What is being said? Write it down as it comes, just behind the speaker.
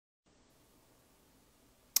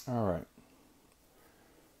All right.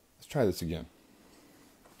 Let's try this again.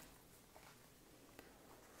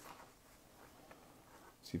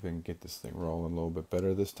 See if I can get this thing rolling a little bit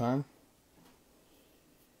better this time.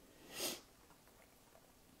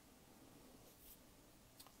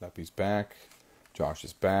 Leppy's back. Josh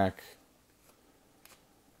is back.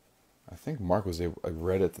 I think Mark was able. I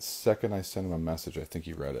read it the second I sent him a message. I think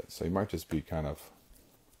he read it, so he might just be kind of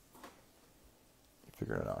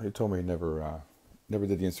figuring it out. He told me he never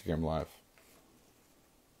did the Instagram live,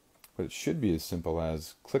 but it should be as simple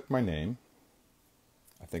as click my name.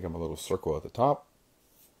 I think I'm a little circle at the top.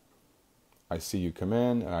 I see you come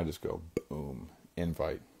in, and I just go boom,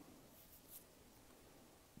 invite.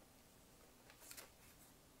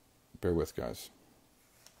 Bear with, guys.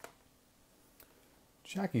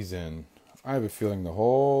 Jackie's in. I have a feeling the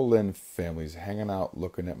whole Lynn family's hanging out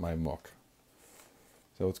looking at my muck.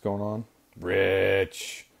 Is that what's going on?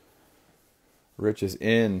 Rich. Rich is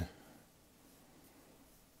in.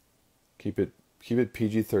 Keep it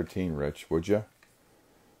PG-13, Rich, would you?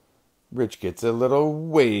 Rich gets a little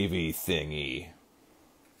wavy thingy.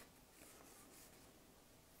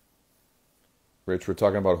 Rich, we're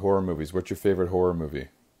talking about horror movies. What's your favorite horror movie?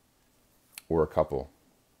 Or a couple?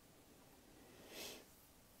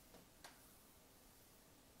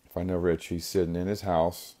 If I know Rich, he's sitting in his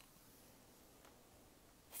house,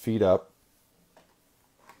 feet up,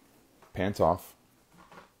 pants off.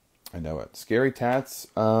 I know it. Scary Tats?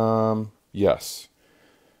 Yes.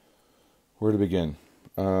 Where to begin?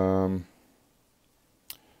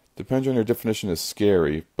 Depends on your definition of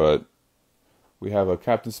scary, but we have a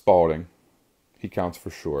Captain Spaulding. He counts for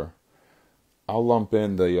sure. I'll lump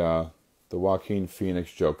in the Joaquin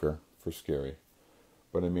Phoenix Joker for scary.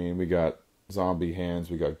 But I mean, we got Zombie Hands,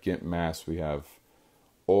 we got Gimp Mask, we have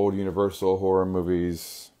old Universal horror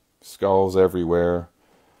movies, Skulls Everywhere.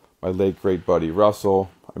 My late great buddy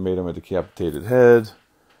Russell, I made him a decapitated head.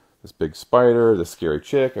 This big spider, this scary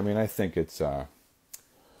chick. I mean, I think it's, I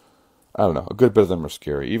don't know, a good bit of them are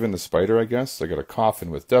scary. Even the spider, I guess. I got a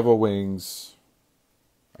coffin with devil wings.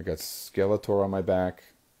 I got Skeletor on my back.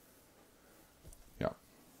 Yeah.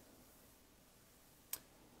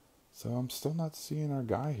 So I'm still not seeing our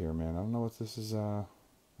guy here, man. I don't know what this is,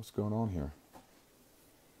 what's going on here.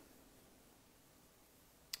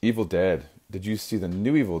 Evil Dead. Did you see the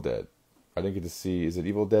new Evil Dead? I didn't get to see, is it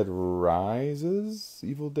Evil Dead Rises?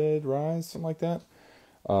 Evil Dead Rise? Something like that?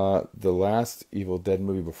 The last Evil Dead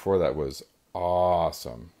movie before that was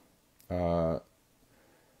awesome. They're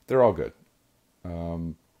all good.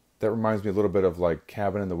 That reminds me a little bit of like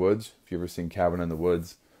Cabin in the Woods. If you've ever seen Cabin in the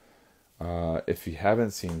Woods. If you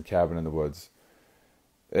haven't seen Cabin in the Woods,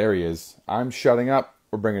 there he is. I'm shutting up.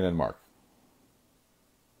 We're bringing in Mark.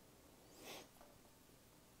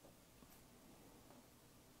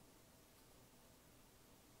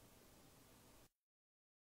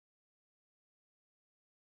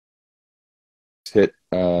 Hit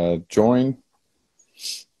join.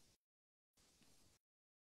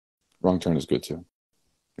 Wrong turn is good too.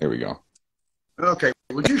 There we go. Okay,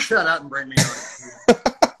 would you shut up and bring me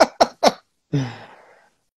on?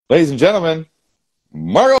 Ladies and gentlemen,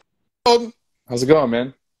 Mark Holton. How's it going,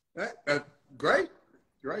 man? Great,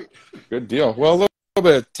 great. Good deal. Well, a little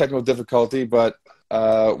bit of technical difficulty, but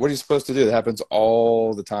what are you supposed to do? That happens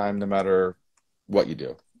all the time, no matter what you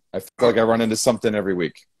do. I feel like I run into something every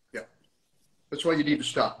week. Yeah, that's why you need to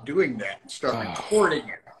stop doing that and start recording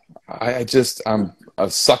it. I'm a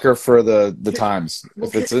sucker for the times.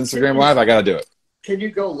 If it's Instagram Live, I got to do it. Can you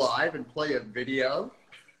go live and play a video?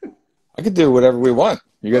 I could do whatever we want.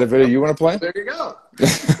 You got a video you want to play? There you go.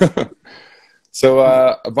 So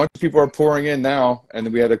a bunch of people are pouring in now,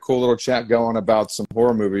 and we had a cool little chat going about some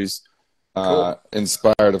horror movies, Cool.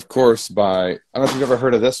 inspired, of course, by, I don't know if you've ever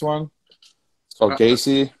heard of this one. It's called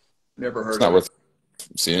Gacy. Never heard It's not of worth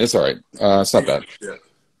seeing. It's all right. It's not bad. it.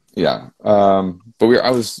 Yeah.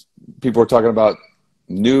 But people were talking about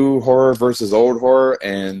new horror versus old horror,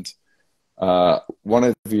 and one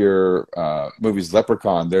of your movies,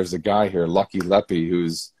 Leprechaun, there's a guy here, Lucky Leppy,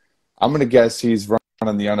 who's, I'm going to guess he's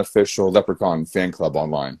running the unofficial Leprechaun fan club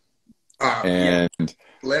online. And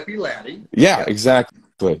Leppy Laddie. yeah,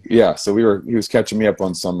 exactly. Yeah. So he was catching me up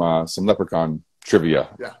on some Leprechaun trivia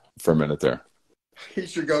for a minute there.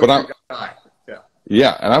 He's your go-to guy. Yeah.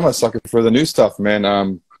 Yeah. And I'm a sucker for the new stuff, man.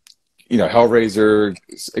 Hellraiser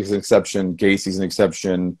is an exception. Gacy's an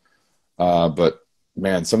exception. But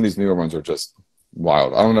man, some of these newer ones are just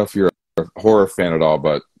wild. I don't know if you're a horror fan at all,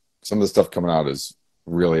 but some of the stuff coming out is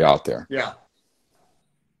really out there. Yeah.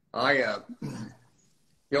 The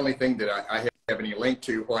only thing that I have any link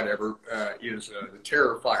to, whatever, is the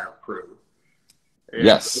Terrifier crew. And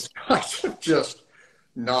Yes. it's just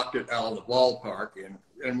knocked it out of the ballpark,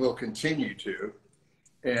 and will continue to.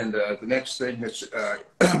 And the next thing that's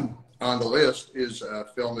on the list is a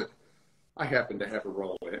film that I happen to have a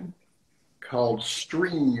role in called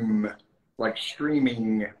Stream, like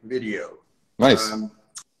streaming video. Nice. And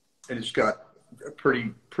it's got a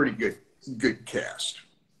pretty good cast,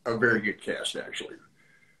 a very good cast actually.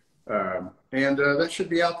 And that should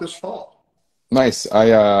be out this fall. Nice.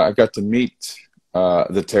 I got to meet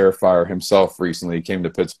the Terrifier himself recently. He came to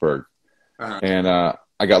Pittsburgh, and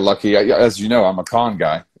I got lucky. As you know, I'm a con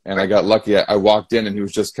guy, and I got lucky. I walked in, and he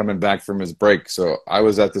was just coming back from his break. So I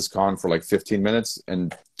was at this con for like 15 minutes,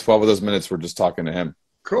 and 12 of those minutes were just talking to him.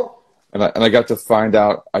 Cool. And I got to find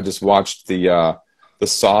out. I just watched the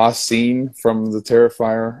saw scene from the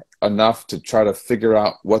Terrifier enough to try to figure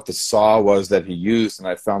out what the saw was that he used, and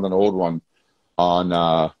I found an old one on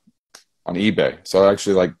eBay. So I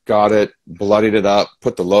actually like got it, bloodied it up,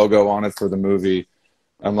 put the logo on it for the movie.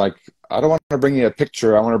 I'm like, I don't want to bring you a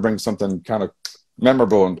picture. I want to bring something kind of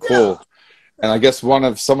memorable and cool. Yeah. And I guess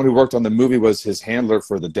someone who worked on the movie was his handler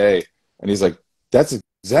for the day. And he's like, that's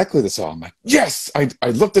exactly the saw. I'm like, yes, I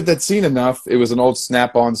looked at that scene enough. It was an old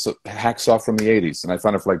Snap-on hacksaw from the 80s. And I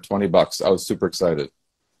found it for like $20. I was super excited.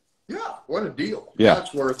 Yeah, what a deal. Yeah.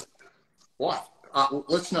 That's worth what?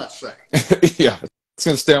 Let's not say. Yeah, it's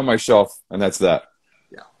going to stay on my shelf, and that's that.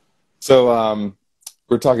 Yeah. So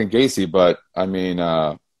we're talking Gacy, but, I mean,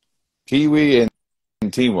 Pee-wee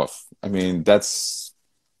and Teen Wolf. I mean,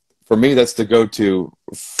 for me, that's the go-to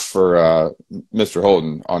for Mr.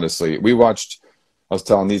 Holton, honestly. I was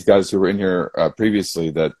telling these guys who were in here previously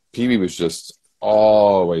that Pee-wee was just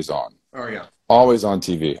always on. Oh, yeah. Always on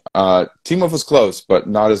TV. Teen Wolf was close, but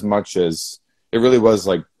not as much as it really was.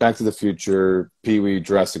 Like Back to the Future, Pee-wee,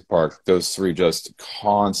 Jurassic Park, those three just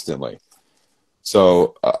constantly.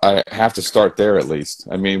 So I have to start there at least.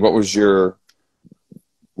 I mean, where do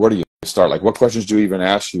you start? Like, what questions do you even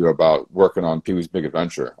ask you about working on Pee-wee's Big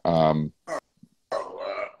Adventure?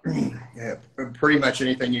 Yeah, pretty much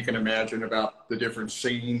anything you can imagine about the different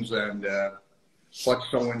scenes and what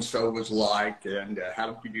so-and-so was like, and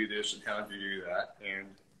how did you do this and how did you do that.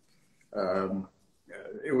 And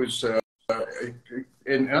it was,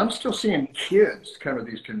 and I'm still seeing kids come to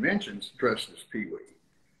these conventions dressed as Pee-wee.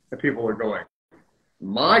 And people are going,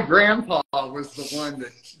 my grandpa was the one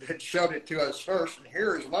that showed it to us first, and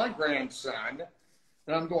here is my grandson.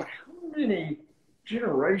 And I'm going, how many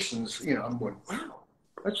generations, I'm going, wow,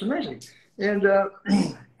 that's amazing. And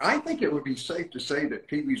I think it would be safe to say that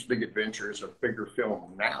Pee-wee's Big Adventure is a bigger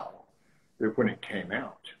film now than when it came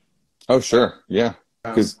out. Oh, sure. Yeah.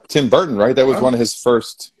 Because Tim Burton, right? That was one of his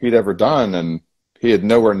first he'd ever done, and he had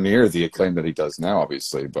nowhere near the acclaim that he does now,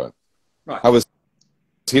 obviously. But right. How was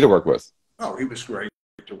he to work with? Oh, he was great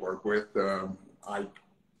to work with. He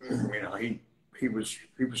was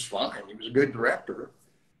fine. He was a good director.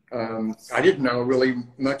 I didn't know really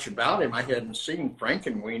much about him. I hadn't seen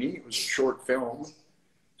Frankenweenie. It was a short film.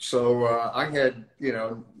 So I had,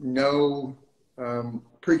 no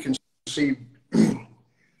preconceived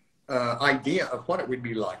idea of what it would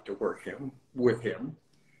be like to work with him.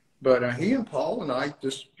 But he and Paul and I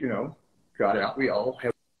just, got out. We all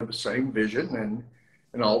have the same vision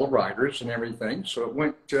and all the writers and everything. So it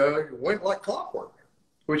went like clockwork,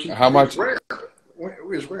 which is rare. It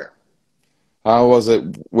was rare. How was it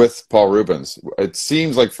with Paul Rubens? It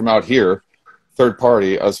seems like from out here, third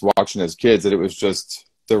party, us watching as kids, that it was just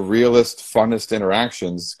the realest, funnest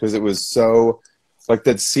interactions, because it was so, like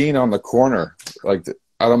that scene on the corner, like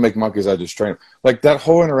I don't make monkeys, I just train. Like that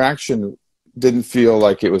whole interaction didn't feel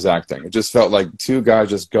like it was acting. It just felt like two guys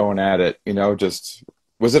just going at it, just,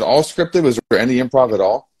 was it all scripted? Was there any improv at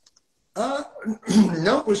all?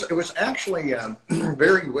 No, it was actually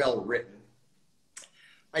very well written.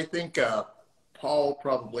 I think Paul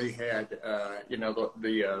probably had,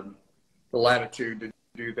 the latitude to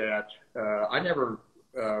do that.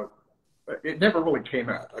 It never really came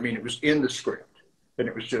out. I mean, it was in the script, and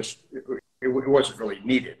it was just, it wasn't really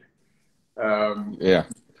needed. Yeah.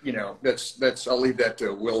 I'll leave that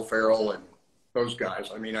to Will Ferrell and those guys.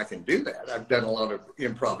 I mean, I can do that. I've done a lot of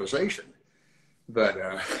improvisation, but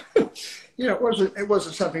it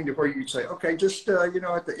wasn't something to where you'd say, okay, just at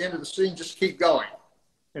the end of the scene, just keep going,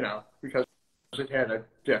 because it had a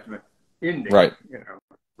definite ending, right?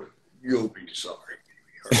 But you'll be sorry.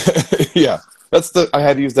 Yeah, I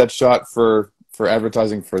had to use that shot for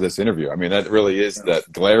advertising for this interview. I mean, that really is that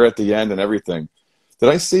glare at the end and everything. Did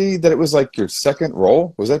I see that it was like your second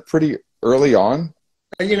role? Was that pretty early on?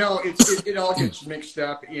 It all gets mixed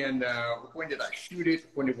up in when did I shoot it?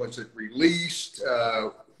 When was it released?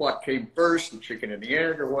 What came first, the chicken and the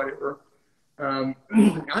egg or whatever? I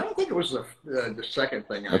don't think it was the second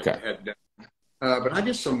thing I Okay. had done, but I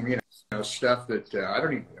did some stuff that I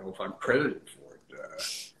don't even know if I'm credited for it.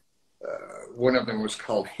 One of them was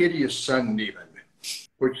called Hideous Sun Demon,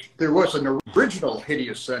 which there was an original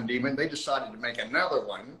Hideous Sun Demon. They decided to make another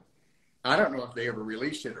one. I don't know if they ever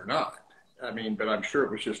released it or not. I mean, but I'm sure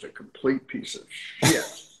it was just a complete piece of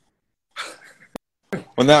shit.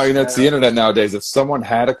 Well, now, it's the internet nowadays. If someone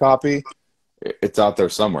had a copy, it's out there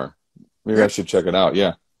somewhere. Maybe I should check it out.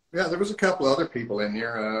 Yeah. Yeah, there was a couple other people in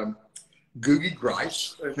there. Googie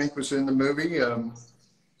Grice, I think, was in the movie.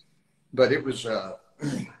 But it was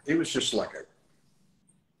just like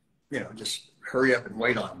just hurry up and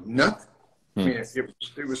wait on nothing. I mean,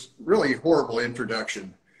 it was really a horrible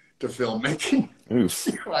introduction to filmmaking. Oof.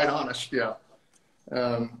 To be quite honest, yeah.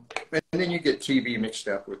 And then you get TV mixed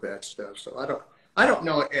up with that stuff. So I don't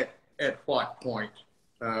know at what point.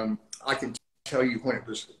 I can tell you when it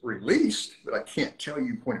was released, but I can't tell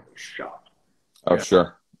you when it was shot. Oh,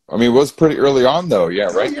 sure. I mean, it was pretty early on, though.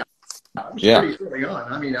 Yeah, right? Oh, yeah. It was pretty early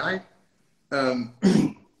on. I mean,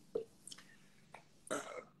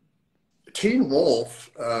 Teen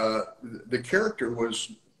Wolf, the character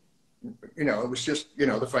was, it was just,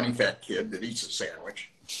 the funny fat kid that eats a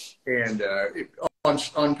sandwich. And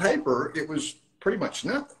on paper, it was pretty much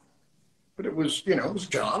nothing. But it was, it was a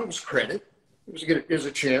job, it was credit. It was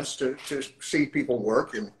a chance to see people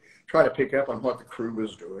work and try to pick up on what the crew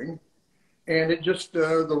was doing. And it just,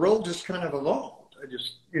 the role just kind of evolved. I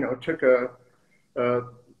just, took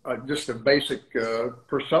just a basic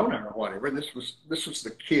persona or whatever. This was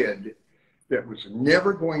the kid that was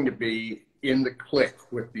never going to be in the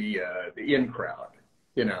clique with the in crowd.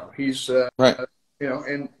 He's Right.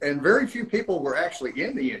 And very few people were actually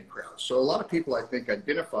in the in crowd. So a lot of people, I think,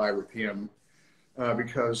 identify with him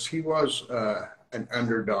because he was an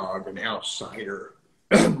underdog, an outsider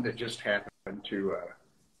that just happened to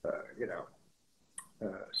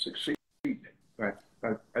succeed.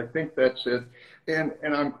 I think that's it. And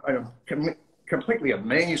I'm completely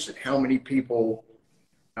amazed at how many people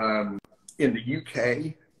in the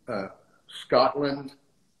UK, Scotland,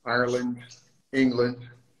 Ireland, England,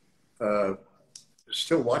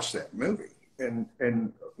 still watch that movie.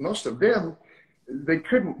 And most of them, they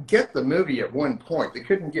couldn't get the movie at one point. They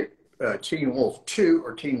couldn't get Teen Wolf 2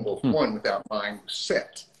 or Teen Wolf 1 without buying the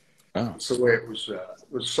set. Oh. It's the way it was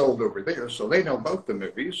sold over there. So they know both the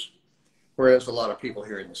movies. Whereas a lot of people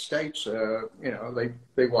here in the States,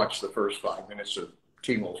 they watched the first 5 minutes of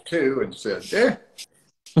Teen Wolf 2 and said,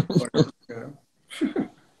 whatever,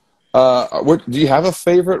 What do you have a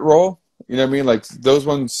favorite role? You know what I mean? Like those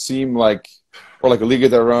ones seem like, or like A League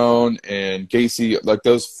of Their Own and Gacy, like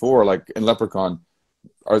those four, like in Leprechaun,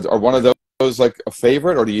 are one of those like a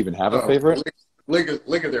favorite, or do you even have a favorite? League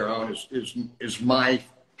of Their Own is my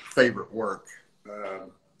favorite work.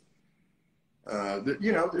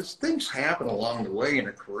 There's things happen along the way in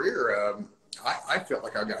a career. I felt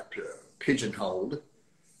like I got pigeonholed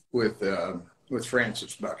with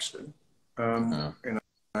Francis Buxton, and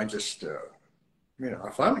I just, I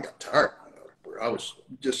finally got tired. I was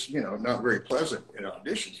just, not very pleasant in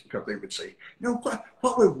auditions because they would say,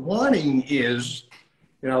 what we're wanting is,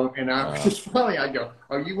 and I was just finally, I go,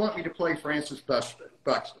 oh, you want me to play Francis Buxton?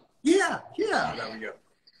 Yeah. And I would go,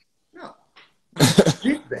 no, I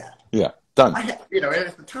did that. Yeah, done. I had, and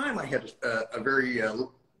at the time I had a very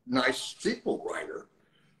nice sequel writer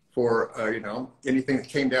for, anything that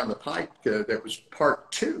came down the pike that was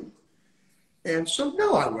part 2. And so,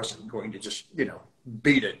 no, I wasn't going to just,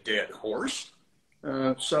 beat a dead horse.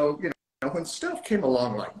 So, when stuff came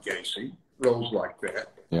along like Gacy, roles like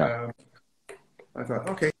that, I thought,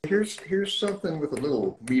 okay, here's something with a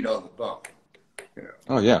little meat on the bone.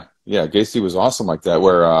 Oh, yeah. Yeah, Gacy was awesome like that,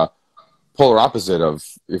 where polar opposite of,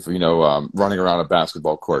 if running around a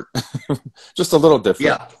basketball court. Just a little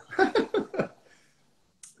different. Yeah.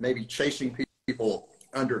 Maybe chasing people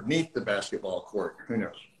underneath the basketball court. Who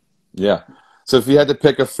knows? Yeah. So if you had to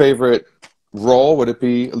pick a favorite role, would it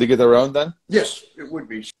be A League of Their Own then? Yes, it would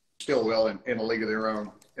be Stillwell in A League of Their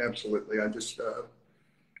Own. Absolutely. I just,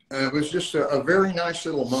 it was just a very nice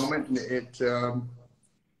little moment. And it,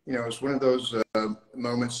 it's one of those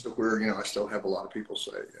moments where, I still have a lot of people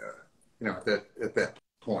say, at that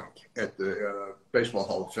point at the Baseball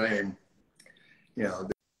Hall of Fame,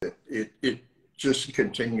 that it just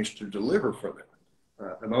continues to deliver from it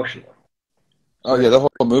emotionally. Oh yeah, the whole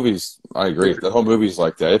movie's. I agree. The whole movie's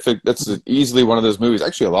like that. That's easily one of those movies.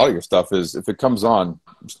 Actually, a lot of your stuff is. If it comes on,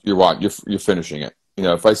 you're finishing it.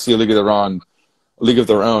 If I see A League of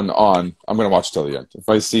Their Own on, I'm gonna watch till the end. If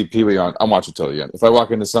I see Pee Wee on, I'm watching till the end. If I walk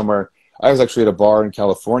into somewhere, I was actually at a bar in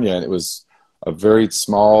California, and it was a very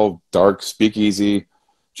small, dark speakeasy,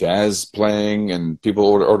 jazz playing, and people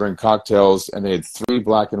ordering cocktails, and they had 3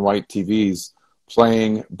 black and white TVs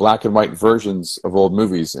playing black and white versions of old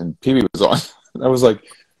movies, and Pee-wee was on. I was like,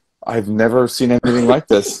 I've never seen anything like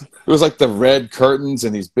this. It was like the red curtains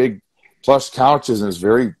and these big plush couches, and it was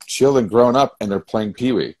very chill and grown up, and they're playing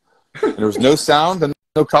Pee-wee. And there was no sound and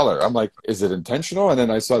no color. I'm like, is it intentional? And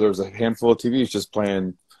then I saw there was a handful of TVs just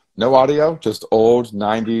playing no audio, just old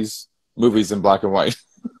 90s movies in black and white.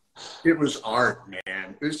 It was art,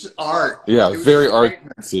 man. It was art. Yeah, very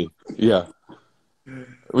artsy. Yeah.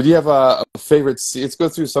 Would you have a favorite scene? Let's go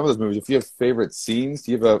through some of those movies. If you have favorite scenes,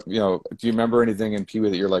 do you have do you remember anything in Pee-wee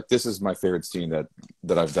that you're like, this is my favorite scene that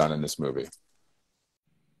I've done in this movie?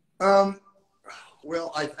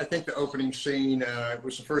 Well, I think the opening scene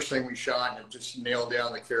was the first thing we shot, and it just nailed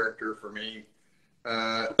down the character for me.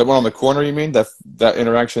 The one on the corner, you mean? That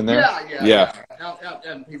interaction there? Yeah. Out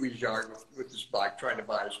in Pee-wee's yard with his bike, trying to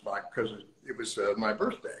buy his bike because it was my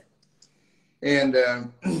birthday. And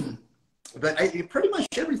but pretty much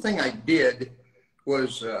everything I did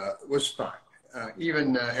was fun.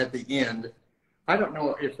 Even at the end, I don't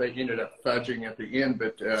know if they ended up fudging at the end,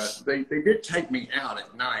 but they did take me out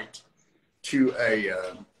at night to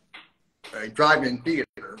a drive-in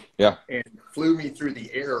theater, and flew me through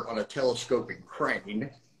the air on a telescoping crane,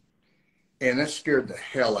 and that scared the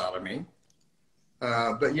hell out of me.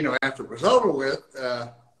 But after it was over with,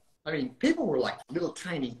 I mean, people were like little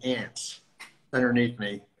tiny ants underneath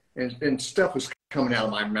me, and stuff was coming out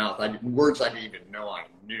of my mouth. Words I didn't even know I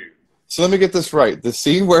knew. So let me get this right. The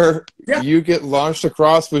scene where you get launched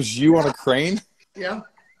across was you on a crane? Yeah.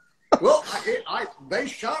 Well, they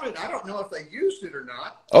shot it. I don't know if they used it or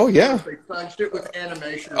not. Oh, yeah. They fudged it with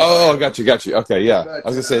animation. Oh, got you. Okay, yeah. But, I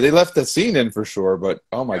was going to say, they left the scene in for sure, but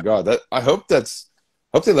oh my God. I hope they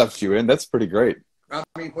left you in. That's pretty great. I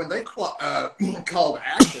mean, when they called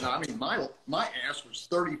action, I mean, my ass was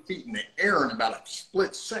 30 feet in the air in about a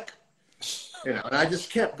split second. And I just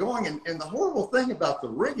kept going. And the horrible thing about the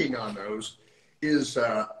rigging on those is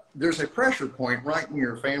there's a pressure point right in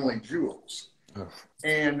your family jewels. Oh.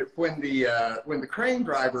 And when the crane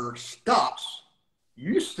driver stops,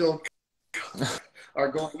 you still are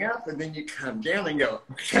going up, and then you come down and go.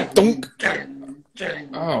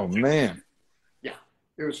 Oh man! Yeah,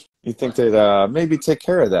 it was. You think they'd maybe take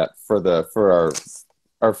care of that for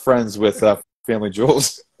our friends with family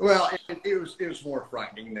jewels? Well, it was more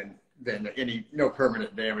frightening than any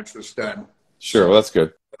permanent damage was done. Sure, well, that's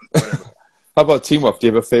good. How about Teen Wolf? Do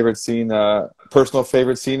you have a favorite scene? Personal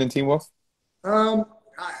favorite scene in Teen Wolf?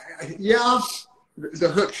 Yeah, the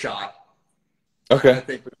hook shot. Okay. I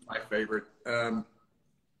think was my favorite. And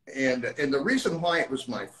the reason why it was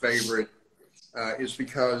my favorite is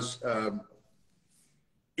because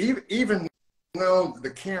even though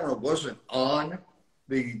the camera wasn't on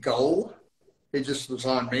the goal, it just was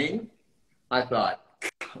on me. I thought,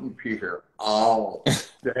 come here all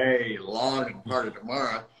day long and part of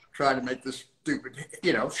tomorrow, trying to make this stupid,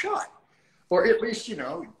 shot, or at least,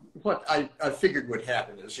 what I figured would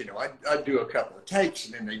happen is, I'd do a couple of takes,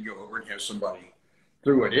 and then they'd go over and have somebody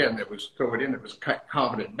throw it in that was a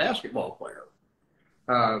competent basketball player.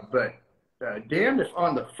 But damned if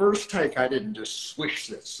on the first take I didn't just swish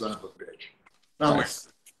that son of a bitch. Nice.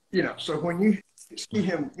 So when you see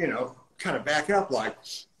him, kind of back up like,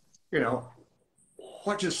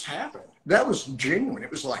 what just happened? That was genuine.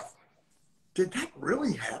 It was like, did that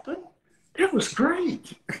really happen? That was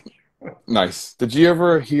great. Nice. Did you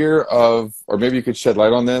ever hear of, or maybe you could shed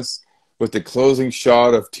light on this, with the closing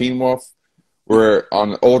shot of Teen Wolf, where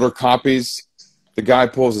on older copies, the guy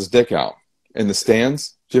pulls his dick out in the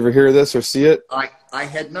stands? Did you ever hear this or see it? I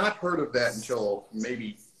had not heard of that until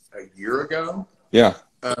maybe a year ago. Yeah.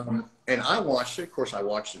 And I watched it. Of course, I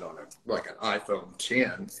watched it on an iPhone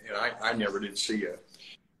 10, and I never did see it.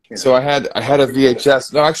 So I had a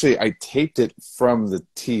VHS. No, actually, I taped it from the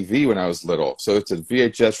TV when I was little. So it's a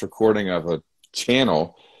VHS recording of a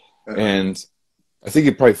channel, and I think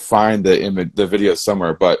you'd probably find the video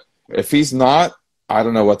somewhere. But if he's not, I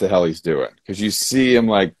don't know what the hell he's doing, because you see him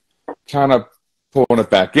like kind of pulling it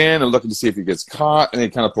back in and looking to see if he gets caught, and he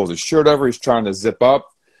kind of pulls his shirt over. He's trying to zip up.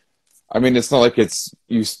 I mean, it's not like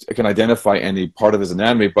you can identify any part of his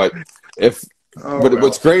anatomy, but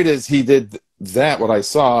what's great is he did that, what I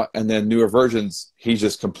saw, and then newer versions, he's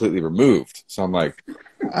just completely removed. So I'm like,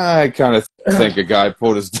 I kind of think a guy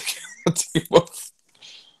pulled his dick out.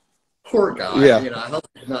 Poor guy. Yeah. I hope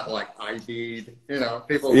he's not like ID'd.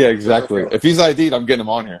 People. Yeah, exactly. If he's ID'd, I'm getting him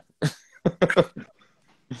on here.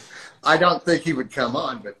 I don't think he would come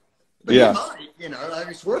on, but But he might, you know, I mean,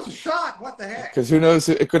 it's worth a shot. What the heck? Because who knows?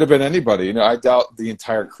 It could have been anybody. You know, I doubt the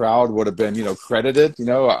entire crowd would have been, you know, credited. You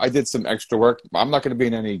know, I did some extra work. I'm not going to be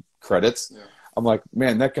in any credits. Yeah. I'm like,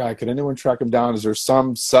 man, that guy, could anyone track him down? Is there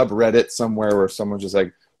some subreddit somewhere where someone's just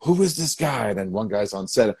like, who is this guy? And then one guy's on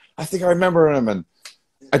set. I think I remember him. And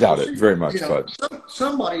I doubt it very much. You know, but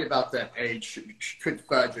somebody about that age could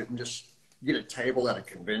fudge it and just get a table at a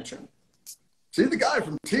convention. See the guy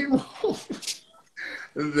from Teen Wolf?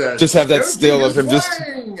 Just have that still of him just,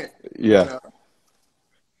 yeah.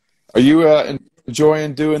 Are you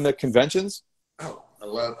enjoying doing the conventions? Oh, I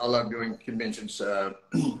love doing conventions.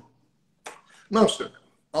 Most of them,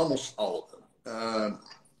 almost all of them.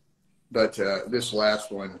 But this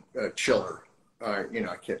last one, Chiller, you know,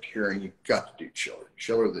 I kept hearing, you got to do Chiller.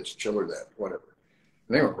 Chiller this, Chiller that, whatever.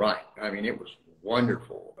 And they were right. I mean, it was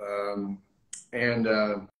wonderful.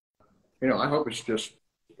 You know, I hope it's just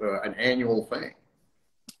an annual thing.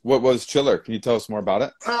 What was Chiller? Can you tell us more about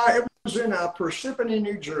it? It was in Parsippany,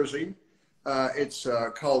 New Jersey. It's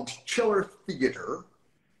called Chiller Theater.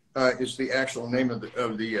 Is the actual name of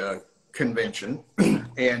the convention,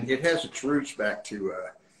 and it has its roots back to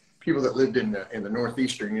people that lived in the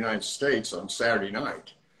northeastern United States. On Saturday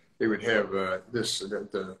night, they would have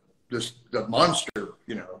the monster,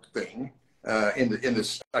 you know, thing in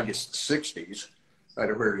the I guess the 60s.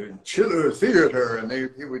 Where in Chiller Theater, and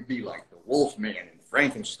it would be like the Wolfman and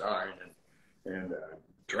Frankenstein and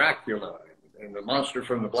Dracula and the monster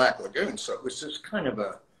from the Black Lagoon. So it was just kind of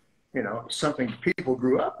a, you know, something people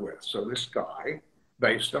grew up with. So this guy,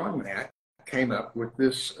 based on that, came up with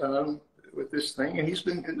this thing, and this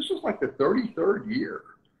is like the 33rd year,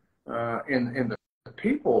 and the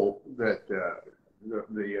people that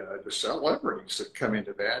the celebrities that come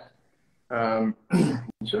into that,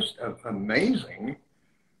 just amazing.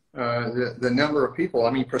 The number of people.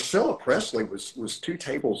 I mean, Priscilla Presley was 2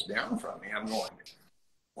 tables down from me. I'm going,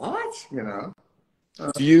 what? You know?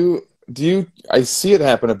 Do you? I see it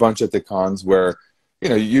happen a bunch at the cons where, you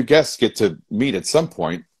know, you guests get to meet at some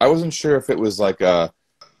point. I wasn't sure if it was like a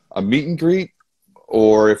meet and greet,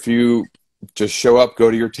 or if you just show up,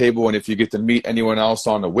 go to your table, and if you get to meet anyone else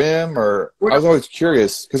on a whim. Or I was always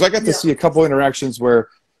curious because I got to see a couple interactions where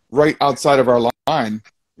right outside of our line,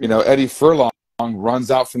 you know, Eddie Furlong runs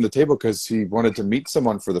out from the table because he wanted to meet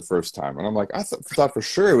someone for the first time. And I'm like, I thought for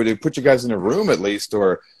sure it would put you guys in a room at least,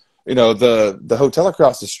 or, you know, the hotel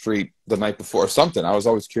across the street the night before or something. I was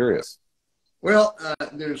always curious. Well,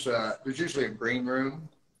 there's usually a green room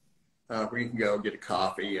where you can go get a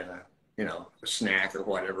coffee and a snack or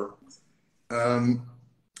whatever,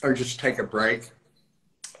 or just take a break.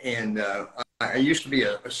 And I used to be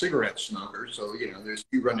a cigarette smoker, so, you know,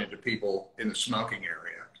 you run into people in the smoking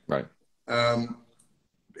area. Right. And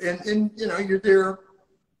you know, you're there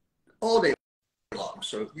all day long.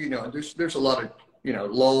 So, you know, there's a lot of, you know,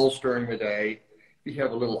 lulls during the day. If you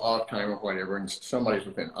have a little off time or whatever, and somebody's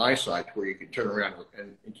within eyesight where you can turn around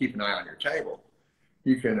and keep an eye on your table,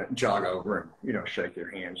 you can jog over and, you know, shake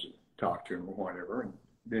their hands and talk to them or whatever. And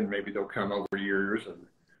then maybe they'll come over to yours, and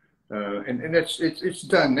it's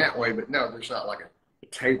done that way. But no, there's not like a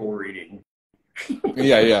table reading.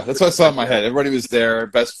 Yeah. That's what I saw in my head. Everybody was there,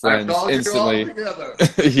 best friends, instantly.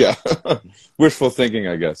 Yeah. Wishful thinking,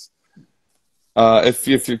 I guess. If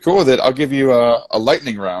you're cool with it, I'll give you a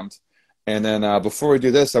lightning round. And then before we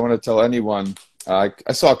do this, I want to tell anyone, I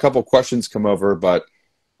saw a couple questions come over, but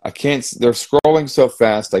they're scrolling so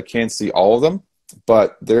fast, I can't see all of them.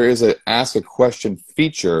 But there is a ask a question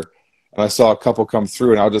feature, and I saw a couple come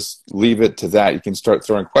through, and I'll just leave it to that. You can start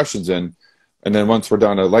throwing questions in. And then once we're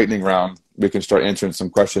done a lightning round, we can start answering some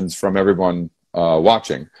questions from everyone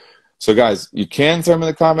watching. So, guys, you can throw them in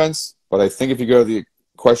the comments, but I think if you go to the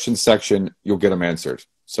question section, you'll get them answered.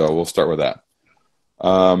 So we'll start with that.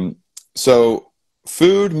 So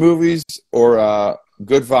food, movies, or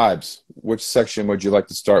good vibes? Which section would you like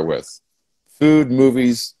to start with? Food,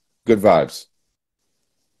 movies, good vibes?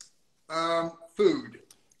 Food.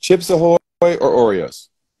 Chips Ahoy or Oreos?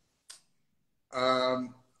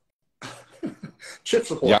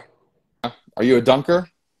 Chips Ahoy. Yeah. Are you a dunker?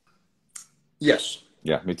 Yes.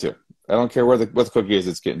 Yeah, me too. I don't care what the cookie is,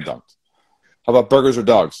 it's getting dunked. How about burgers or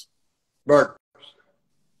dogs? Burgers.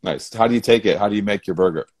 Nice. How do you take it? How do you make your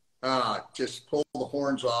burger? Just pull the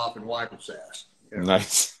horns off and wipe its ass. You know?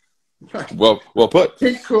 Nice. Well put.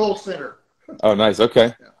 Pink Cool Center. Oh, nice.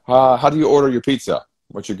 Okay. Yeah. How do you order your pizza?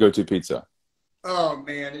 What's your go-to pizza? Oh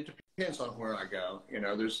man, it depends on where I go. You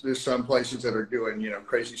know, there's some places that are doing, you know,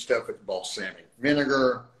 crazy stuff with balsamic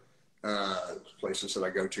vinegar. Places that I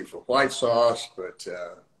go to for white sauce, but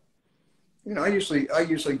you know, I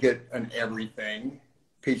usually get an everything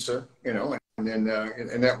pizza, you know, then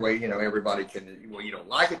and that way, everybody can. Well, you don't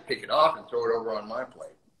like it, pick it off and throw it over on my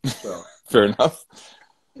plate. So Fair enough.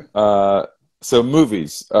 So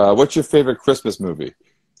movies. What's your favorite Christmas movie?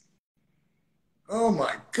 oh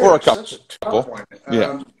my Or a goodness, that's a tough couple. one.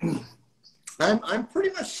 Yeah. I'm pretty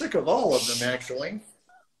much sick of all of them, actually.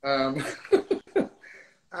 Um,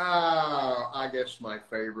 I guess my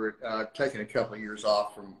favorite, taking a couple of years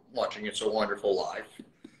off from watching It's a Wonderful Life.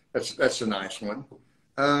 That's a nice one.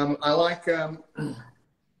 I like,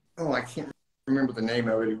 oh, I can't remember the name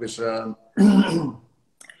of it.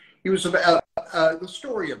 It was about the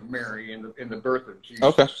story of Mary and the birth of Jesus.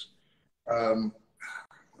 Okay. What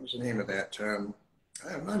was the name of that?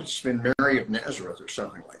 It might have just been Mary of Nazareth or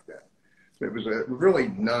something like that. It was a really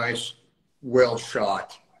nice, well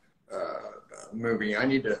shot movie. I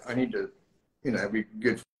need to, it'd be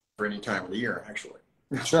good for any time of the year. Actually,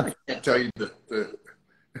 Sure. I can't tell you the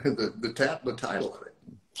title of it.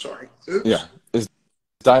 Sorry. Oops. Yeah. Is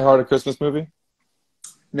Die Hard a Christmas movie?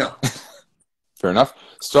 No. Fair enough.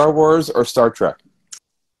 Star Wars or Star Trek?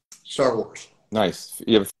 Star Wars. Nice.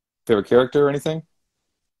 You have a favorite character or anything?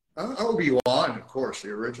 Obi-Wan, of course, the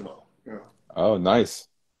original. Yeah. Oh, nice.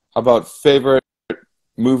 How about favorite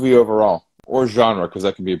movie overall or genre? Because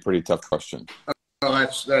that can be a pretty tough question. Oh,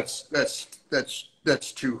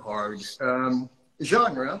 that's too hard.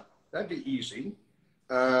 Genre, that'd be easy.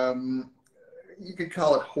 You could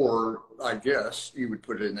call it horror, I guess. You would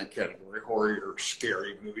put it in that category, horror or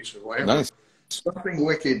scary movies or whatever. Nice. Something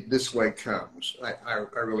Wicked This Way Comes. I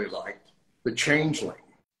really liked. The Changeling.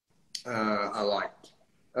 I liked.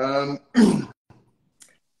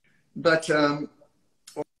 But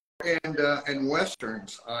and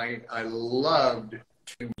westerns, I loved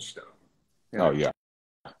Tombstone. Oh yeah.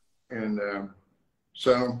 And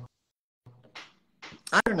so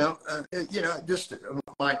I don't know. Just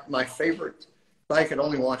my favorite. If I could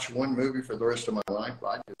only watch one movie for the rest of my life,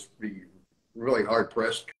 I'd just be really hard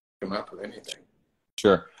pressed to come up with anything.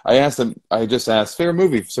 Sure. I just asked favorite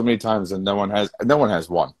movie so many times, and no one has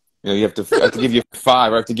one. You have to give you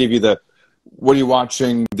five. I have to give you what are you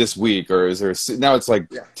watching this week, or is there now? It's like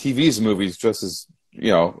TV's movies just as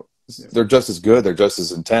they're just as good. They're just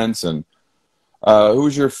as intense. And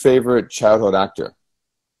who's your favorite childhood actor?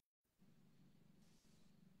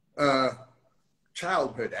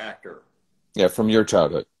 Childhood actor. Yeah, from your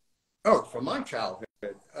childhood. Oh, from my childhood.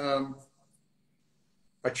 A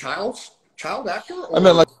child actor? Or? I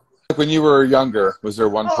mean, like when you were younger, was there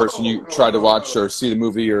one person you tried to watch or see the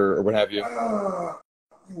movie or what have you?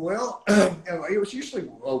 Well, it was usually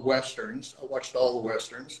westerns. I watched all the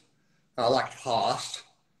westerns. I liked Haas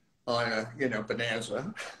on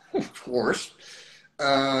Bonanza, of course,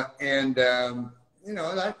 and I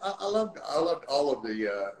loved all of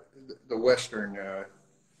the western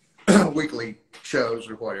weekly shows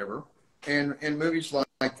or whatever, and movies like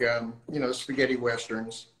spaghetti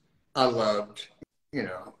westerns. I loved, Good,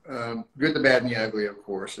 the Bad, and the Ugly, of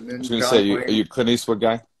course. And then I was going to say, are you a Clint Eastwood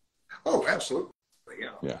guy? Oh, absolutely.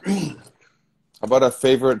 Yeah. How about a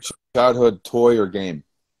favorite childhood toy or game?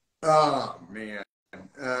 Oh, man.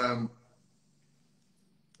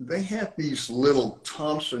 They had these little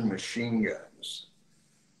Thompson machine guns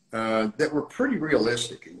that were pretty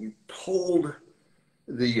realistic. And you pulled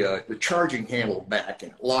the charging handle back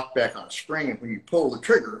and it locked back on a spring. And when you pull the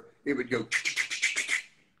trigger, it would go.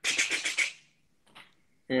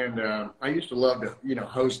 And I used to love to,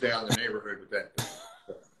 hose down the neighborhood with that.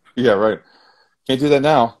 Yeah, right. Can't do that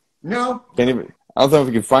now. No. Can't even. I don't know if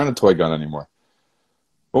we can find a toy gun anymore.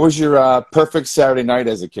 What was your perfect Saturday night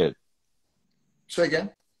as a kid? Say again?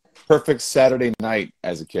 Perfect Saturday night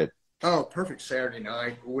as a kid. Oh, perfect Saturday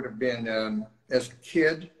night would have been, as a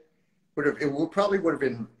kid, probably would have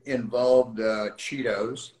been involved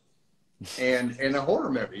Cheetos and a horror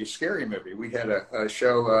movie, a scary movie. We had a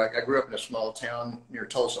show. I grew up in a small town near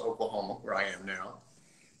Tulsa, Oklahoma, where I am now.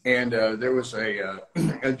 And there was a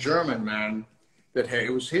German man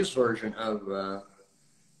it was his version of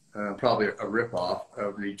probably a ripoff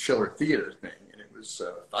of the Chiller Theater thing. And it was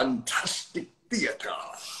Fantastic Theater.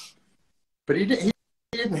 But he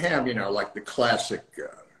didn't have, like the classic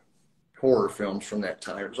horror films from that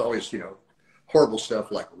time. It was always, horrible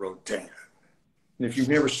stuff like Rodin. And if you've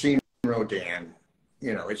never seen Rodin,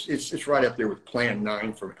 it's right up there with Plan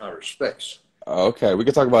 9 from Outer Space. Okay, we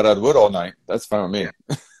could talk about Ed Wood all night. That's fine with me.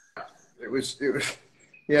 Yeah. It was.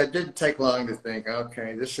 Yeah, it didn't take long to think,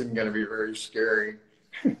 okay, this isn't going to be very scary.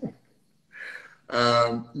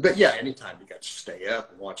 But yeah, anytime you got to stay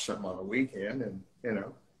up and watch something on the weekend, and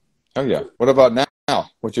Oh yeah. What about now?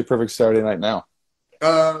 What's your perfect Saturday night now?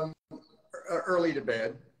 Early to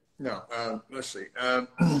bed. No, let's see.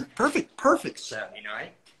 Perfect Saturday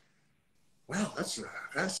night. Wow, that's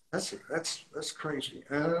crazy.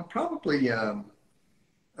 Probably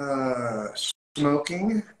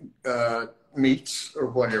smoking meats or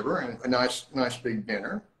whatever, and a nice big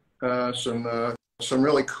dinner. Some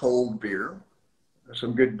really cold beer,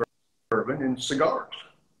 some good bourbon, and cigars.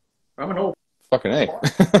 I'm an old Fucking A. fart.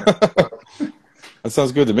 That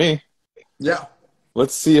sounds good to me. Yeah.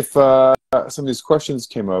 Let's see if some of these questions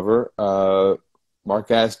came over.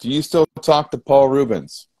 Mark asked, do you still talk to Paul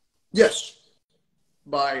Rubens? Yes.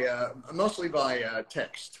 Mostly by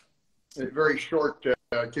text. Very short, to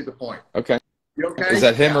the point. Okay. You okay? Is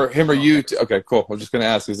that him Yeah. or you? Okay, cool. I was just going to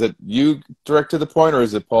ask, is it you direct to the point or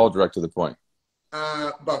is it Paul direct to the point?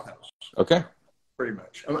 Both of us. Okay. Pretty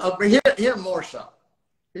much. Him more so.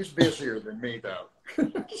 He's busier than me, though.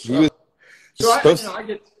 He was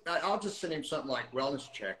I'll just send him something like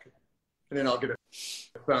wellness check, and then I'll get a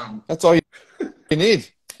thumb. That's all you need.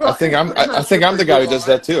 I think I'm the guy who does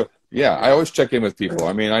that too. Yeah, I always check in with people.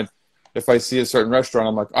 I mean, if I see a certain restaurant,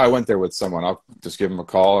 I'm like, oh, I went there with someone. I'll just give them a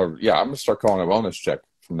call, or yeah, I'm gonna start calling a wellness check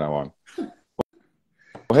from now on.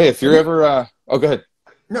 Well, hey, if you're ever, oh, go ahead.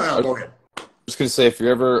 No, go ahead. I was gonna say if you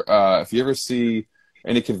ever see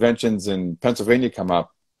any conventions in Pennsylvania come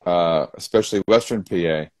up, especially Western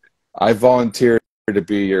PA, I volunteer to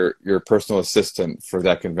be your personal assistant for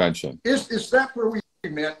that convention. Is that where we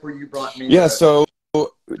met? Where you brought me? Yeah, so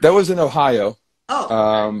that was in Ohio.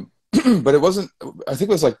 Oh. But it wasn't. I think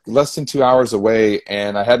it was like less than 2 hours away,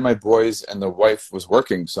 and I had my boys, and the wife was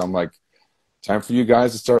working. So I'm like, time for you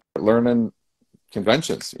guys to start learning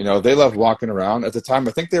conventions. You know, they love walking around. At the time,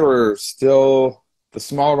 I think the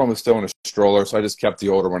smaller one was still in a stroller, so I just kept the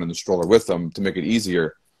older one in the stroller with them to make it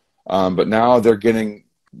easier. But now they're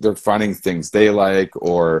finding things they like,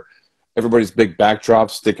 or everybody's big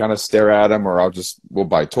backdrops. They kind of stare at them, or we'll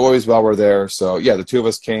buy toys while we're there. So yeah, the two of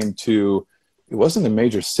us came to. It wasn't a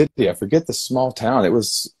major city. I forget the small town. It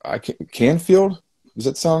was Canfield. Does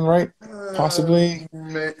that sound right? Possibly.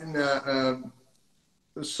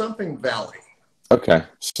 Something Valley. Okay.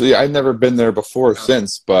 So yeah, I'd never been there before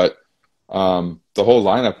since, but the whole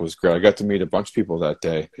lineup was great. I got to meet a bunch of people that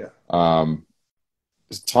day. Yeah.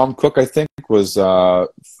 Tom Cook, I think, was I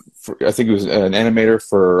think he was an animator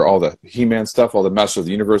for all the He-Man stuff. All the Masters of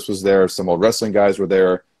the Universe was there. Some old wrestling guys were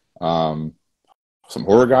there. Some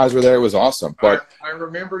horror guys were there. It was awesome. But I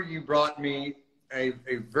remember you brought me a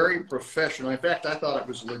very professional. In fact, I thought it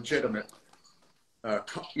was legitimate.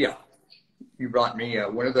 Yeah, you brought me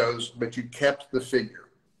one of those, but you kept the figure.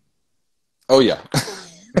 Oh yeah.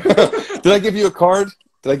 Did I give you a card?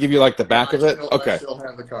 Did I give you like the back of it? Okay. I still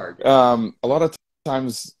have the card. A lot of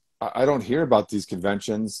times I don't hear about these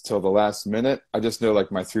conventions till the last minute. I just know like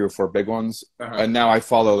my 3 or 4 big ones, and now I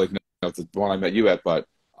follow like the one I met you at. But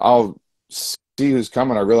I'll see who's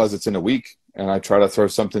coming. I realize it's in a week, and I try to throw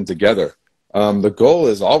something together. The goal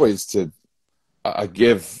is always to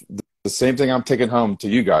give the same thing I'm taking home to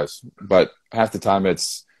you guys, but half the time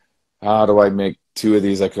it's how do I make 2 of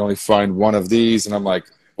these? I can only find 1 of these, and I'm like,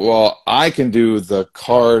 well, I can do the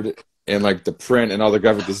card and like the print and all the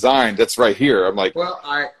graphic design. That's right here. I'm like, well,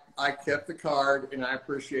 I kept the card and I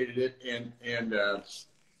appreciated it, and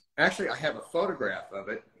actually I have a photograph of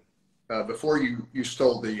it before you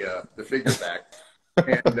stole the figure back,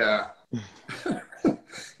 and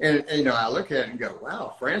you know I look at it and go,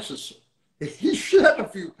 wow, Francis, he shed a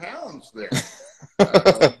few pounds there.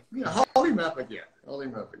 You know, hold him up again.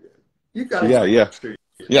 You got yeah. Yep.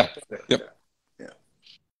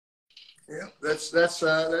 Yeah,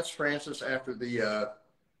 that's Francis after the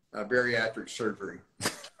bariatric surgery.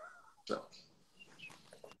 So.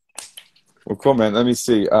 Well, cool, man. Let me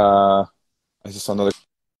see. I just saw another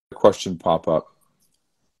question pop up.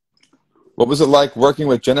 What was it like working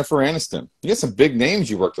with Jennifer Aniston? You got some big names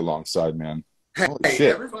you worked alongside, man. Holy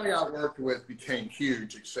shit. Everybody I worked with became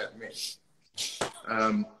huge except me.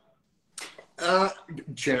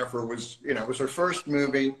 Jennifer was, you know, it was her first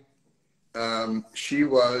movie. She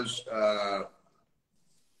was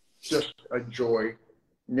just a joy,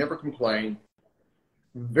 never complained,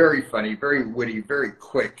 very funny, very witty, very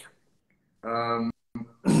quick. I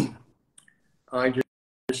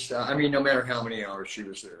mean, no matter how many hours she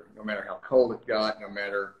was there, no matter how cold it got, no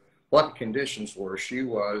matter what the conditions were, she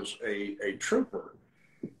was a trooper.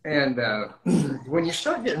 And when you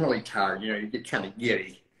start getting really tired, you know, you get kind of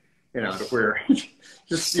giddy, you know, to where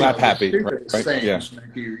just slap happy, stupid right? things Yeah.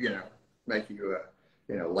 make you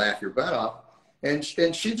laugh your butt off. And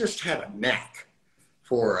she just had a knack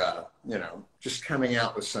for just coming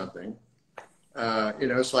out with something.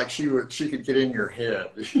 It's like she could get in your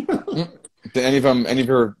head. Did any of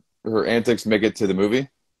her antics make it to the movie?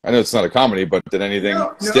 I know it's not a comedy, but did anything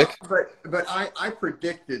stick? But I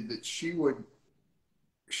predicted that she would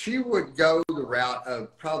go the route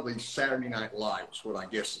of probably Saturday Night Lights, what I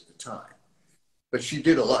guess at the time. But she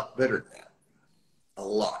did a lot better than that. A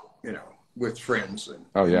lot, you know, with Friends and,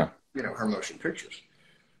 Oh yeah, you know, her motion pictures.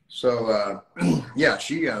 So, yeah,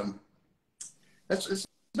 it's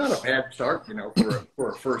not a bad start, you know, for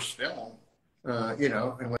a first film, you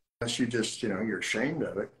know, unless you just, you know, you're ashamed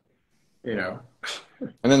of it, you know.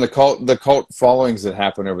 and then the cult followings that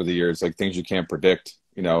happen over the years, like things you can't predict,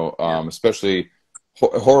 you know, especially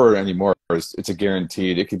horror anymore. It's a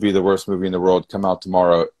guaranteed. It could be the worst movie in the world, come out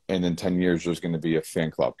tomorrow, and in 10 years there's going to be a fan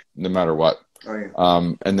club, no matter what. Oh,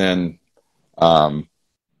 yeah. And then,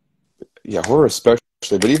 yeah, horror especially,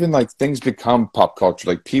 but even like things become pop culture.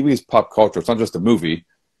 Like Pee-wee's pop culture. It's not just a movie.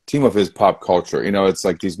 Team Up is pop culture. You know, it's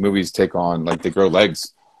like these movies take on, like, they grow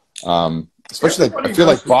legs. Especially, like, I feel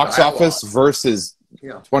like box office versus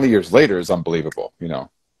 20 years later is unbelievable, you know.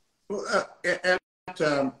 Well, at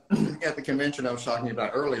the convention I was talking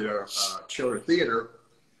about earlier, Chiller Theater,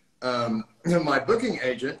 my booking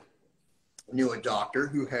agent knew a doctor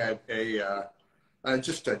who had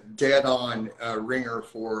just a dead-on ringer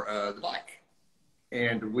for the bike,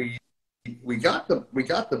 and we got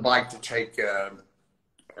the bike to take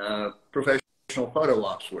professional photo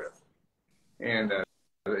ops with, and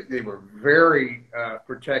they were very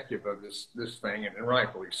protective of this thing, and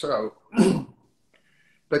rightfully so.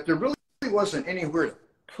 But there really wasn't anywhere to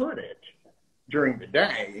put it during the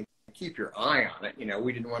day. Keep your eye on it. You know,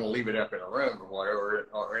 we didn't want to leave it up in a room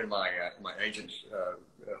or in my agent's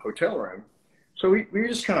hotel room. So we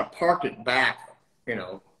just kind of parked it back, you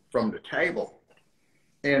know, from the table.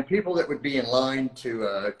 And people that would be in line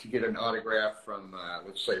to get an autograph from,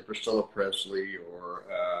 let's say, Priscilla Presley or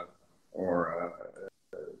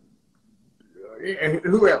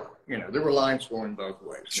whoever, you know, there were lines going both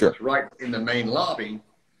ways. Sure. It was right in the main lobby.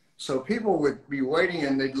 So people would be waiting,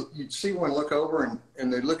 and you'd see one look over,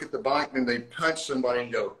 and they'd look at the bike, and they'd punch somebody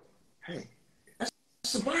and go, "Hey, that's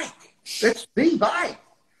the bike. That's the bike."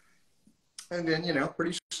 And then, you know,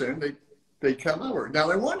 pretty soon they'd come over. Now,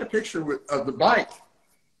 they wanted a picture of the bike,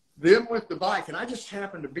 them with the bike, and I just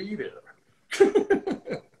happened to be there.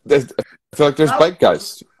 I feel like there's bike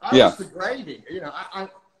guys. I was the gravy. You know,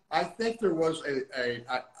 I think there was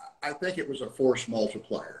I think it was a force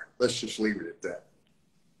multiplier. Let's just leave it at that.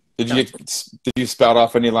 Did you spout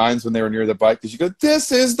off any lines when they were near the bike? Did you go,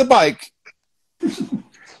 "This is the bike"?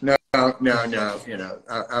 No. You know,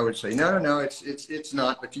 I would say no. It's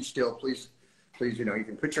not. But you still, please, you know, you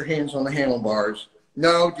can put your hands on the handlebars.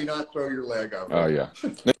 No, do not throw your leg over. Oh yeah,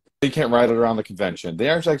 you can't ride it around the convention. They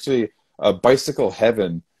are actually Bicycle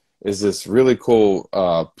Heaven is this really cool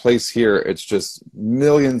place here. It's just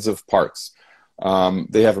millions of parts.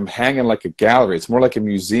 They have them hanging like a gallery. It's more like a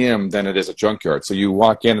museum than it is a junkyard. So you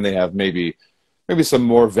walk in and they have maybe some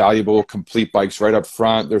more valuable complete bikes right up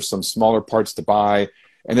front. There's some smaller parts to buy,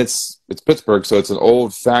 and it's Pittsburgh, so it's an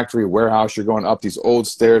old factory warehouse. You're going up these old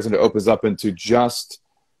stairs, and it opens up into just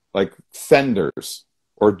like fenders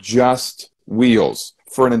or just wheels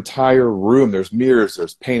for an entire room. There's mirrors,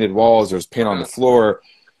 there's painted walls, there's paint on the floor.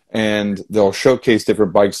 And they'll showcase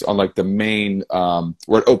different bikes on like the main,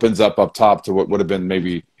 where it opens up top to what would have been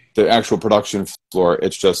maybe the actual production floor.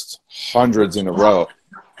 It's just hundreds in a row.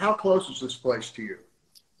 How close is this place to you?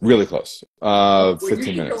 Really close. 15 minutes.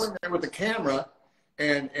 You should go in there with the camera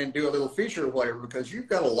and do a little feature or whatever, because you've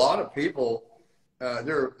got a lot of people.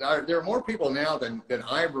 There are more people now than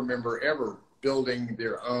I remember ever building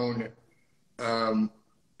their own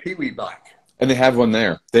Pee-wee bike. And they have one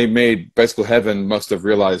there. They made Bicycle Heaven must have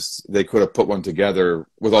realized they could have put one together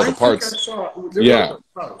with all the parts. I saw there was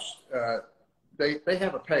a post. They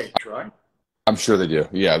have a page, right? I'm sure they do.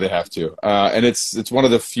 Yeah, they have to. And it's one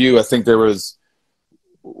of the few. I think there was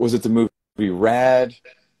it the movie Rad?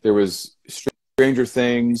 There was Stranger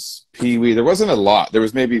Things, Pee-wee. There wasn't a lot. There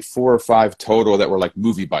was maybe 4 or 5 total that were like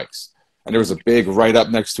movie bikes. And there was a big write up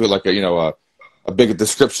next to it, like a big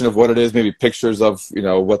description of what it is, maybe pictures of, you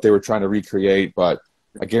know, what they were trying to recreate. But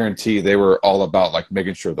I guarantee they were all about like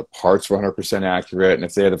making sure the parts were 100% accurate. And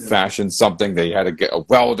if they had to fashion something, they had to get a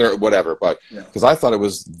welder, whatever. But because I thought it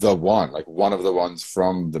was like one of the ones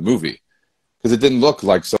from the movie, because it didn't look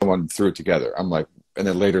like someone threw it together. I'm like, and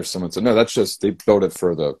then later someone said, no, that's just, they built it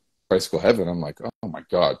for the Bicycle Heaven. I'm like, oh my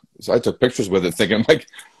God. So I took pictures with it thinking like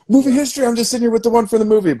movie history. I'm just sitting here with the one for the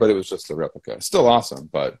movie, but it was just a replica. It's still awesome.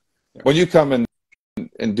 But when you come and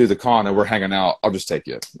do the con and we're hanging out, I'll just take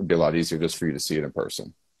you. It'd be a lot easier just for you to see it in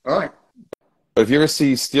person. All right. But if you ever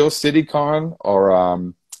see Steel City Con,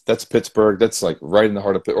 or that's Pittsburgh, that's like right in the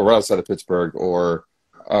heart of, or right outside of Pittsburgh, or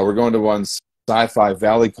we're going to one Sci-Fi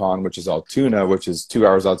ValleyCon, which is Altoona, which is 2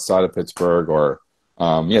 hours outside of Pittsburgh, or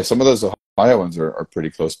yeah, some of those Ohio ones are pretty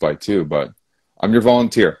close by too. But I'm your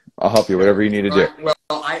volunteer. I'll help you, whatever you need to do. Well,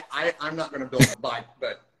 I'm not going to build a bike,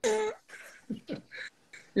 but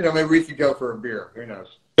maybe we could go for a beer. Who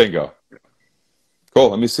knows? Bingo. Cool.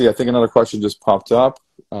 Let me see. I think another question just popped up.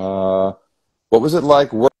 What was it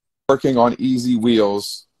like working on Easy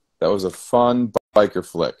Wheels? That was a fun biker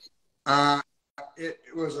flick. It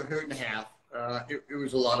was a hoot and a half. It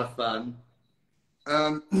was a lot of fun.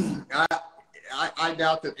 I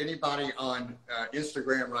doubt that anybody on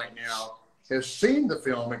Instagram right now has seen the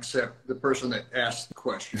film except the person that asked the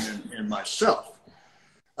question and myself.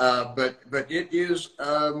 But it is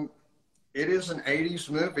an 80s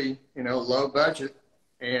movie, low budget,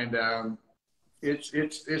 and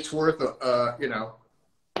it's worth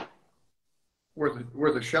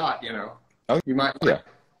worth a shot. Oh, you might. Yeah.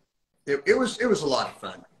 It was a lot of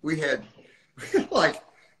fun. We had like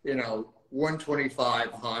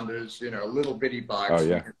 125 Hondas, little bitty bikes. Oh,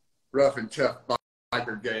 yeah. Rough and tough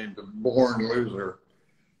biker game, the born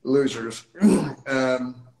losers.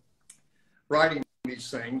 Riding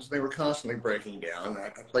these things, they were constantly breaking down. I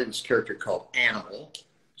played this character called Animal,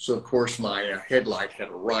 so of course my headlight had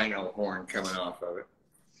a rhino horn coming off of it.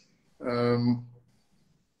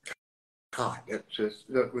 God,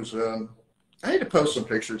 that was. I need to post some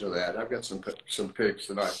pictures of that. I've got some pics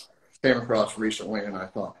that I came across recently, and I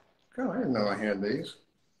thought, God, I didn't know I had these.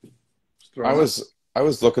 I was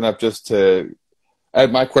looking up just to. I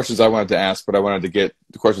had my questions I wanted to ask, but I wanted to get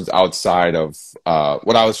the questions outside of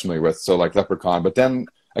what I was familiar with, so like Leprechaun. But then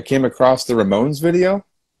I came across the Ramones video.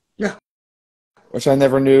 Yeah. Which I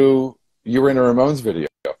never knew you were in a Ramones video.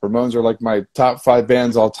 Ramones are like my top 5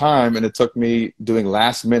 bands all time, and it took me doing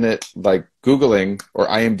last minute like Googling or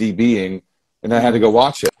IMDbing, and I had to go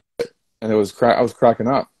watch it, and I was cracking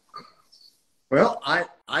up. Well, I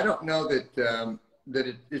don't know that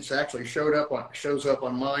it's actually shows up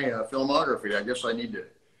on my filmography. I guess I need to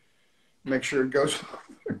make sure it goes.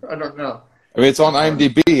 I don't know. I mean, it's on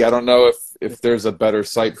IMDb. I don't know if there's a better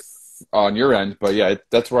site on your end, but yeah,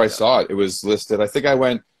 that's where I saw it. It was listed. I think I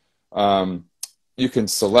went. You can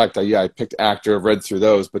select. I picked actor, read through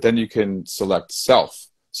those, but then you can select self.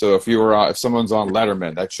 So if if someone's on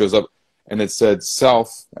Letterman, that shows up, and it said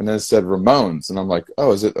self, and then it said Ramones, and I'm like,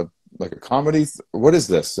 oh, is it like a comedy? What is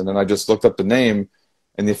this? And then I just looked up the name,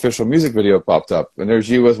 and the official music video popped up, and there's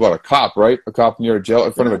you as a cop, right? A cop near a jail,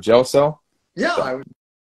 in front of a jail cell. Yeah, I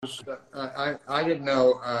didn't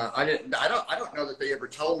know. I don't know that they ever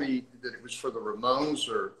told me that it was for the Ramones,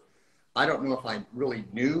 or I don't know if I really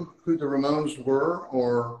knew who the Ramones were,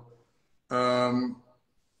 or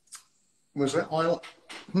was that my?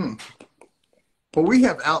 Well, we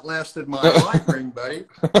have outlasted my light ring, buddy.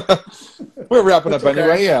 We're wrapping up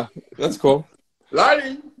anyway. Yeah, that's cool.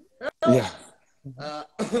 Lighting. Yeah.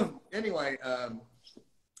 Anyway,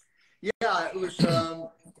 yeah, it was.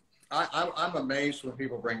 I'm amazed when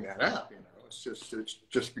people bring that up. It's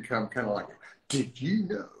just become kind of like, did you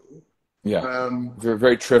know? Yeah. Very,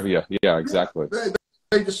 very trivia. Yeah, exactly.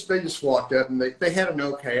 They just walked up and they had an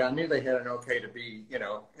okay. I knew they had an okay to be in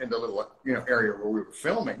the little area where we were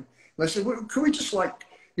filming. And I said, well, could we just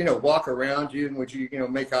walk around you, and would you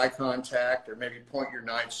make eye contact or maybe point your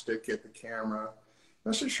nightstick at the camera?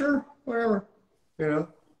 And I said, sure, whatever.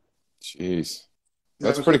 Jeez,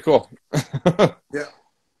 that's pretty cool. Yeah,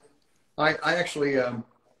 I actually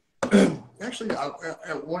actually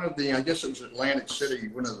at one of the, I guess it was Atlantic City,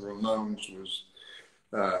 one of the Ramones was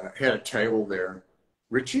had a table there.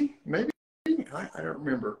 Richie, maybe, I don't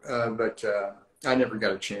remember, but I never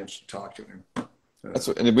got a chance to talk to him.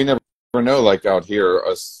 And we never know, like out here,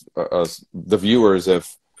 us the viewers,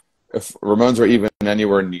 if Ramones are even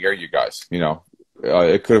anywhere near you guys.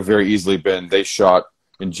 It could have very easily been they shot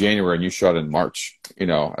in January and you shot in March.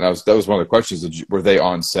 And that was one of the questions: were they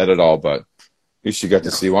on set at all? But at least you got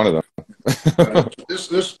to see one of them.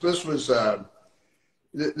 This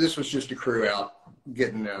was just a crew out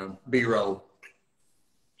getting B-roll.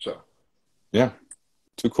 So yeah,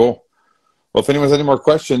 too cool. Well, if anyone has any more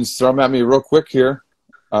questions, throw them at me real quick here.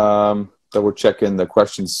 That we'll check in the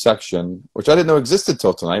questions section, which I didn't know existed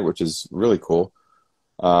till tonight, which is really cool.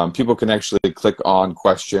 People can actually click on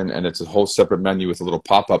question, and it's a whole separate menu with a little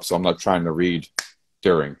pop-up, so I'm not trying to read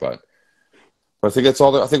during, but I think that's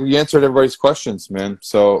all. I think we answered everybody's questions, man.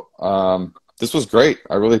 So this was great.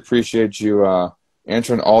 I really appreciate you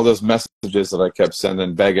answering all those messages that I kept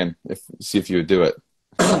sending, begging, see if you would do it.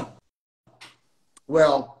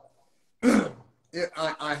 Well,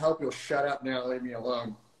 I hope you'll shut up now and leave me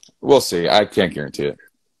alone. We'll see. I can't guarantee it.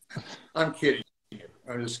 I'm kidding you.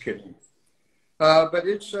 I'm just kidding. But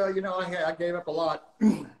it's, you know, I gave up a lot.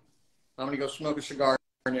 I'm going to go smoke a cigar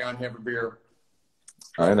now and have a beer.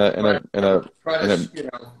 And Try to, a, you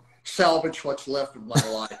know, salvage what's left of my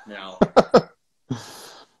life now.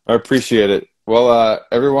 I appreciate it. Well,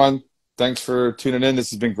 everyone, thanks for tuning in. This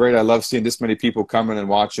has been great. I love seeing this many people coming and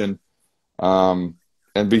watching. And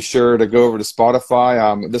be sure to go over to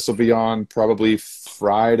Spotify. This will be on probably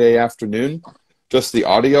Friday afternoon, just the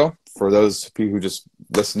audio for those people who just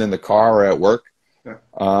listen in the car or at work.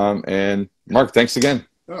 And Mark, thanks again.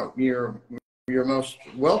 Oh, you're most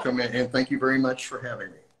welcome, and thank you very much for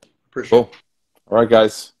having me. Appreciate it. Cool. All right,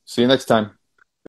 guys. See you next time.